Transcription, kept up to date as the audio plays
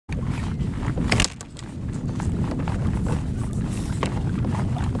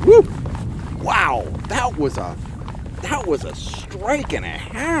that was a strike and a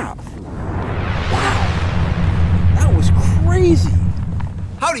half. Wow, that was crazy.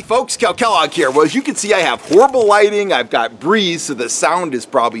 Howdy folks, Cal Kellogg here. Well, as you can see, I have horrible lighting. I've got breeze, so the sound is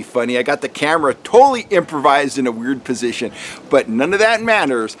probably funny. I got the camera totally improvised in a weird position, but none of that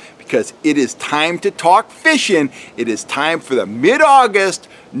matters because it is time to talk fishing. It is time for the mid-August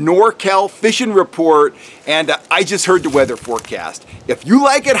Norcal fishing report, and I just heard the weather forecast. If you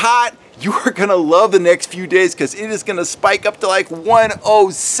like it hot, you are gonna love the next few days because it is gonna spike up to like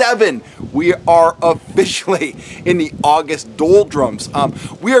 107. We are officially in the August doldrums.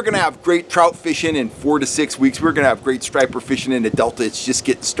 We are gonna have great trout fishing in 4 to 6 weeks. We're gonna have great striper fishing in the Delta. It's just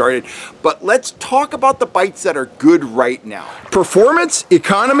getting started. But let's talk about the bites that are good right now. Performance,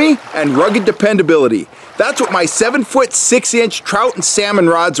 economy, and rugged dependability. That's what my 7-foot 6-inch trout and salmon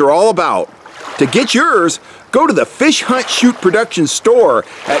rods are all about. To get yours, go to the Fish Hunt Shoot Productions store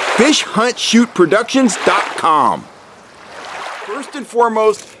at fishhuntshootproductions.com. First and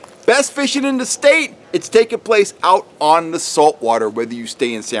foremost, best fishing in the state, it's taking place out on the saltwater, whether you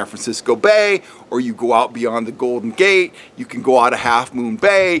stay in San Francisco Bay or you go out beyond the Golden Gate, you can go out of Half Moon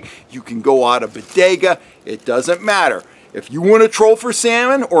Bay, you can go out of Bodega, it doesn't matter. If you want to troll for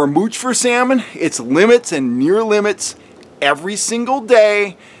salmon or mooch for salmon, it's limits and near limits every single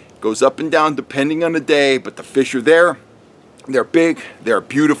day. Goes up and down depending on the day, but the fish are there. They're big, they're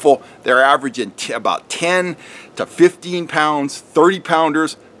beautiful. They're averaging about 10 to 15 pounds, 30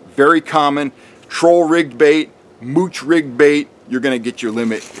 pounders, very common. Troll rigged bait, mooch rigged bait, you're gonna get your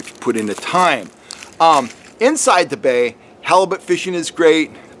limit if you put in the time. Inside the bay, halibut fishing is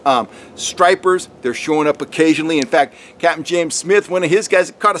great. Stripers, they're showing up occasionally. In fact, Captain James Smith, one of his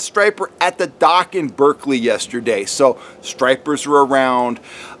guys, caught a striper at the dock in Berkeley yesterday. So stripers are around.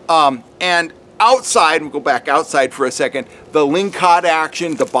 And outside, we'll go back outside for a second, the lingcod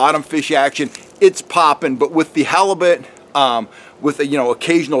action, the bottom fish action, it's popping. But with the halibut, with the,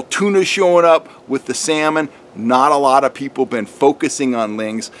 occasional tuna showing up, with the salmon, not a lot of people been focusing on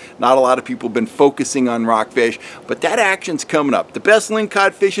lings, not a lot of people been focusing on rockfish, but that action's coming up. The best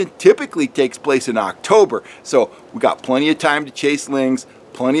lingcod fishing typically takes place in October, so we got plenty of time to chase lings,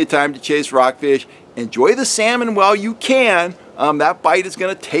 plenty of time to chase rockfish. Enjoy the salmon while you can. That bite is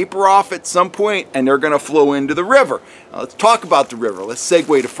going to taper off at some point and they're going to flow into the river. Now, let's talk about the river. Let's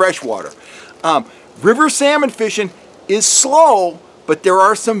segue to freshwater. River salmon fishing is slow, but there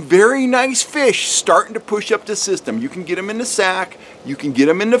are some very nice fish starting to push up the system. You can get them in the sack, you can get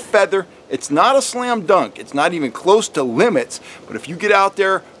them in the feather. It's not a slam dunk, it's not even close to limits, but if you get out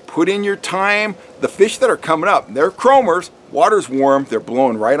there, put in your time, the fish that are coming up, they're chromers, water's warm, they're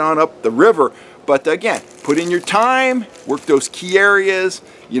blowing right on up the river. But again, put in your time, work those key areas,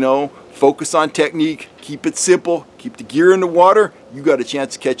 focus on technique, keep it simple, keep the gear in the water, you got a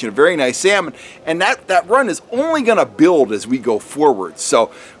chance of catching a very nice salmon. And that run is only gonna build as we go forward.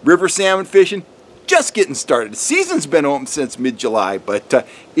 So river salmon fishing, just getting started. The season's been open since mid-July, but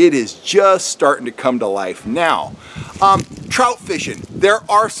it is just starting to come to life now. Trout fishing, there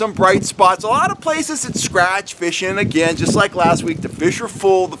are some bright spots. A lot of places it's scratch fishing. Again, just like last week, the fish are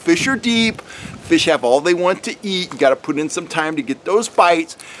full, the fish are deep, fish have all they want to eat. You got to put in some time to get those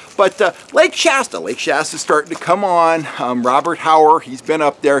bites. But Lake Shasta's starting to come on. Robert Hauer, he's been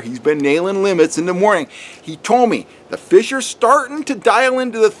up there. He's been nailing limits in the morning. He told me the fish are starting to dial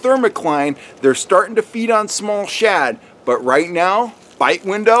into the thermocline. They're starting to feed on small shad. But right now, bite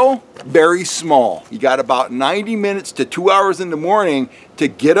window, very small. You got about 90 minutes to 2 hours in the morning to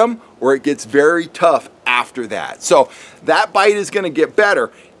get them, or it gets very tough after that. So that bite is going to get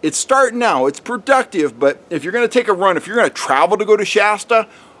better. It's starting now, it's productive, but if you're going to take a run, if you're going to travel to go to Shasta,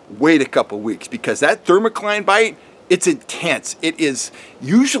 wait a couple weeks because that thermocline bite, it's intense. It is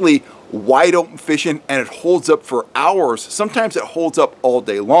usually wide open fishing and it holds up for hours. Sometimes it holds up all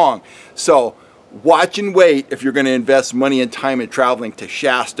day long. So watch and wait if you're going to invest money and time in traveling to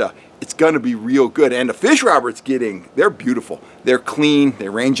Shasta. It's going to be real good. And the fish Robert's getting, they're beautiful. They're clean. They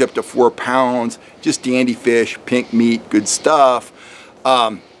range up to 4 pounds. Just dandy fish, pink meat, good stuff.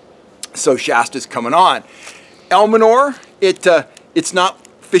 So Shasta's coming on. Elminor, it's not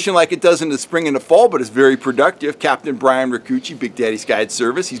fishing like it does in the spring and the fall, but it's very productive. Captain Brian Ricucci, Big Daddy's Guide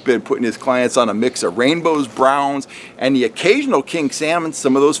Service, he's been putting his clients on a mix of rainbows, browns, and the occasional king salmon.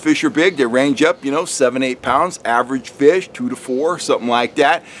 Some of those fish are big. They range up, 7, 8 pounds. Average fish, 2 to 4, something like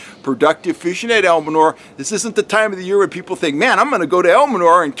that. Productive fishing at Elminor. This isn't the time of the year when people think, man, I'm going to go to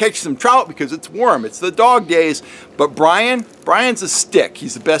Elminor and catch some trout because it's warm. It's the dog days. But Brian's a stick.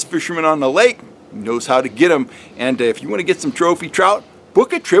 He's the best fisherman on the lake. He knows how to get them. And if you want to get some trophy trout,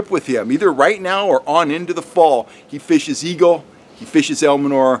 book a trip with him, either right now or on into the fall. He fishes Eagle, he fishes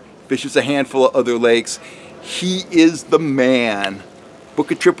Elminor, fishes a handful of other lakes. He is the man.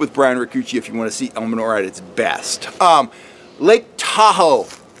 Book a trip with Brian Riccucci if you want to see Elmonor at its best. Lake Tahoe,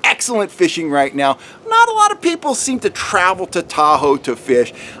 excellent fishing right now. Not a lot of people seem to travel to Tahoe to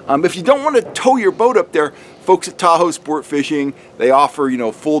fish. If you don't want to tow your boat up there, folks at Tahoe Sport Fishing, they offer, you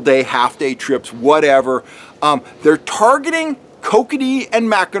know, full day, half day trips, whatever. They're targeting kokanee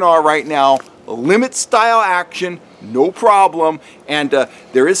and Mackinaw right now. Limit style action, no problem. And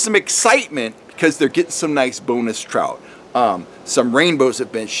there is some excitement because they're getting some nice bonus trout. Some rainbows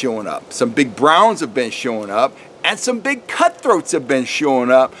have been showing up, some big browns have been showing up, and some big cutthroats have been showing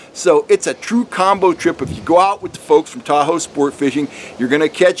up. So it's a true combo trip. If you go out with the folks from Tahoe Sport Fishing, you're gonna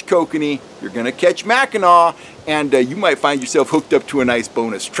catch kokanee, you're gonna catch Mackinaw, and you might find yourself hooked up to a nice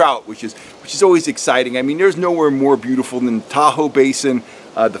bonus trout, which is always exciting. I mean, there's nowhere more beautiful than the Tahoe Basin.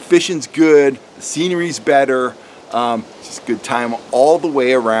 The fishing's good, the scenery's better. It's just a good time all the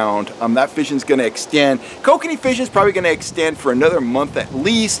way around. That fishing's going to extend. Kokanee fishing is probably going to extend for another month at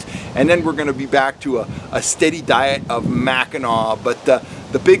least, and then we're going to be back to a steady diet of Mackinaw. But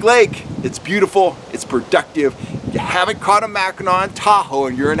the big lake, it's beautiful, it's productive. If you haven't caught a Mackinaw in Tahoe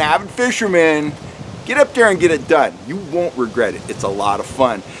and you're an avid fisherman, get up there and get it done. You won't regret it. It's a lot of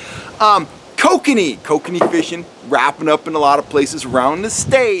fun. Kokanee fishing wrapping up in a lot of places around the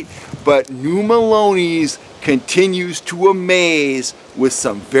state, but New Maloney's continues to amaze with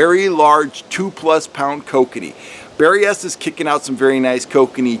some very large 2+ pound kokanee. Barry S is kicking out some very nice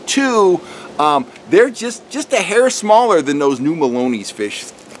kokanee too. They're just a hair smaller than those New Maloney's fish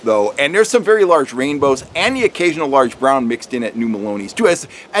though, and there's some very large rainbows and the occasional large brown mixed in at New Maloney's too, as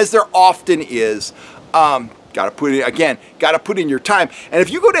there often is. Gotta put in your time. And if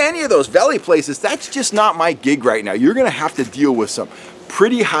you go to any of those valley places, that's just not my gig right now. You're gonna have to deal with some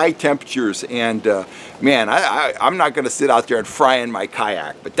pretty high temperatures, and man, I'm not gonna sit out there and fry in my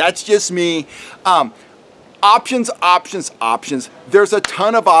kayak, but that's just me. Options. There's a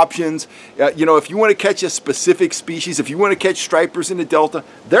ton of options. You know, if you want to catch a specific species, if you want to catch stripers in the Delta,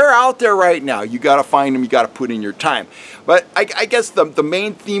 they're out there right now. You got to find them, you got to put in your time. But I guess the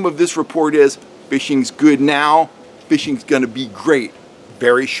main theme of this report is fishing's good now, fishing's gonna be great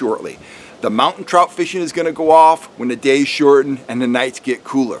very shortly. The mountain trout fishing is gonna go off when the days shorten and the nights get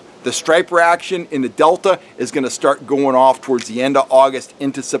cooler. The striper action in the Delta is gonna start going off towards the end of August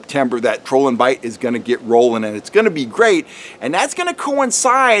into September. That troll and bite is gonna get rolling, and it's gonna be great. And that's gonna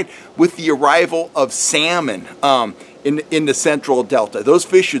coincide with the arrival of salmon in the central Delta. Those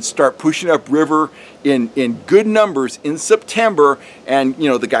fish should start pushing upriver in good numbers in September, and you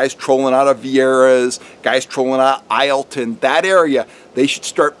know, the guys trolling out of Vieira's, guys trolling out of Isleton, that area, they should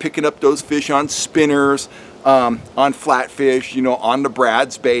start picking up those fish on spinners, on flatfish, you know, on the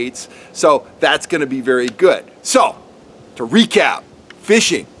Brad's baits. So that's going to be very good. So to recap,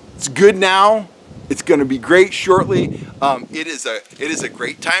 fishing, it's good now. It's going to be great shortly. It is a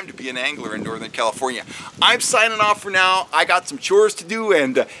great time to be an angler in Northern California. I'm signing off for now. I got some chores to do,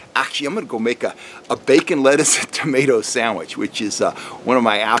 and actually I'm going to go make a bacon, lettuce, and tomato sandwich, which is one of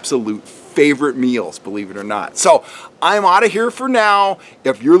my absolute favorite meals, believe it or not. So I'm out of here for now.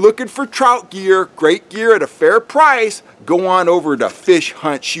 If you're looking for trout gear, great gear at a fair price, go on over to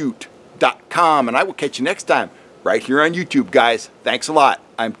fishhuntshoot.com, and I will catch you next time right here on YouTube, guys. Thanks a lot.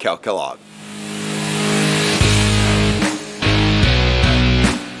 I'm Cal Kellogg.